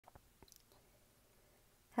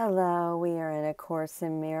Hello, we are in A Course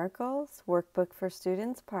in Miracles, Workbook for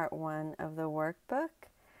Students, Part 1 of the workbook,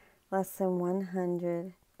 Lesson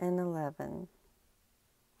 111.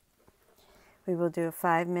 We will do a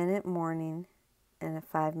 5-minute morning and a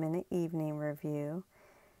 5-minute evening review.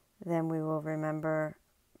 Then we will remember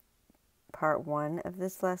Part 1 of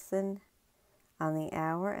this lesson on the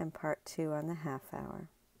hour and Part 2 on the half hour.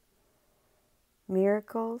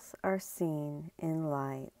 Miracles are seen in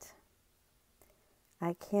light.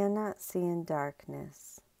 I cannot see in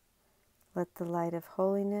darkness. Let the light of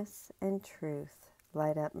holiness and truth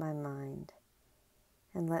light up my mind,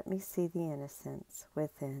 and let me see the innocence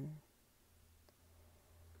within.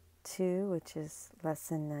 2, which is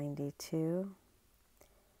Lesson 92.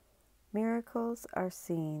 Miracles are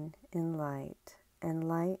seen in light, and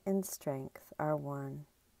light and strength are one.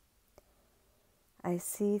 I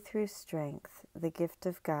see through strength the gift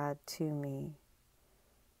of God to me.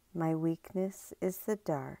 My weakness is the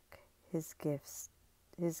dark His gift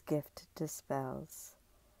dispels,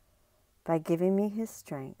 by giving me His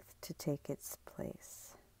strength to take its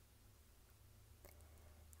place.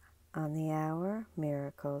 On the hour,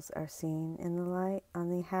 miracles are seen in the light. On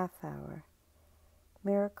the half hour,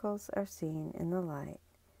 miracles are seen in the light,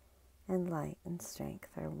 and light and strength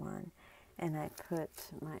are one. And I put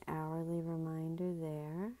my hourly reminder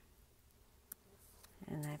there,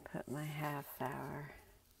 and I put my half hour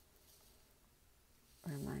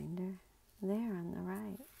reminder there on the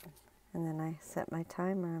right. And then I set my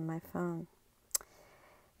timer on my phone.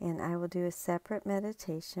 And I will do a separate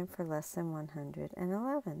meditation for Lesson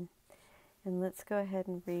 111. And let's go ahead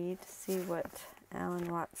and read to see what Alan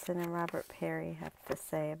Watson and Robert Perry have to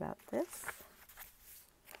say about this.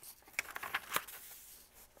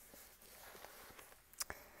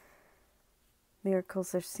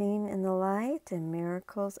 Miracles are seen in the light, and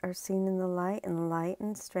miracles are seen in the light, and light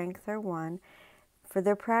and strength are one. For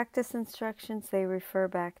their practice instructions, they refer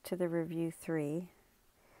back to the Review 3.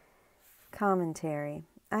 Commentary.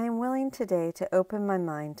 I am willing today to open my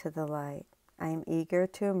mind to the light. I am eager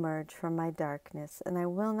to emerge from my darkness, and I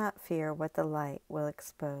will not fear what the light will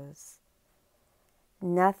expose.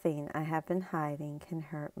 Nothing I have been hiding can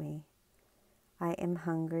hurt me. I am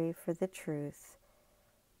hungry for the truth.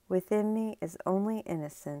 Within me is only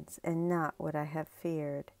innocence, and not what I have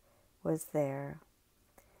feared was there.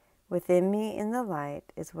 Within me in the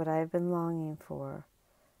light is what I have been longing for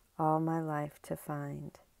all my life to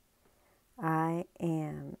find. I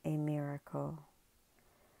am a miracle.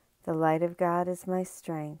 The light of God is my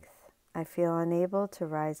strength. I feel unable to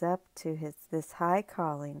rise up to this high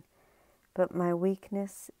calling, but my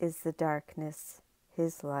weakness is the darkness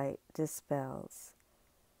His light dispels.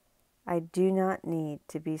 I do not need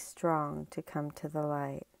to be strong to come to the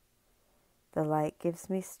light. The light gives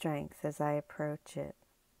me strength as I approach it.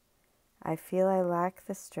 I feel I lack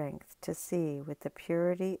the strength to see with the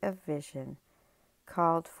purity of vision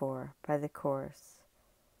called for by the Course.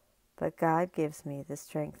 But God gives me the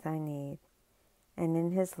strength I need, and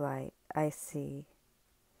in His light I see.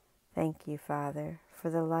 Thank you, Father,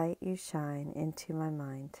 for the light you shine into my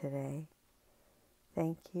mind today.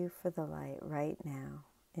 Thank you for the light right now,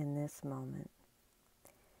 in this moment.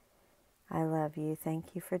 I love you.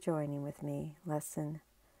 Thank you for joining with me. Lesson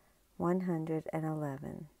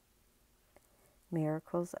 111.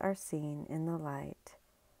 Miracles are seen in the light.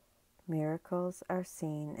 Miracles are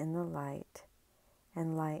seen in the light,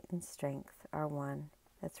 and light and strength are one.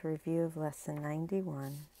 That's a review of Lesson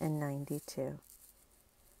 91 and 92.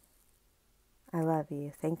 I love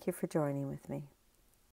you. Thank you for joining with me.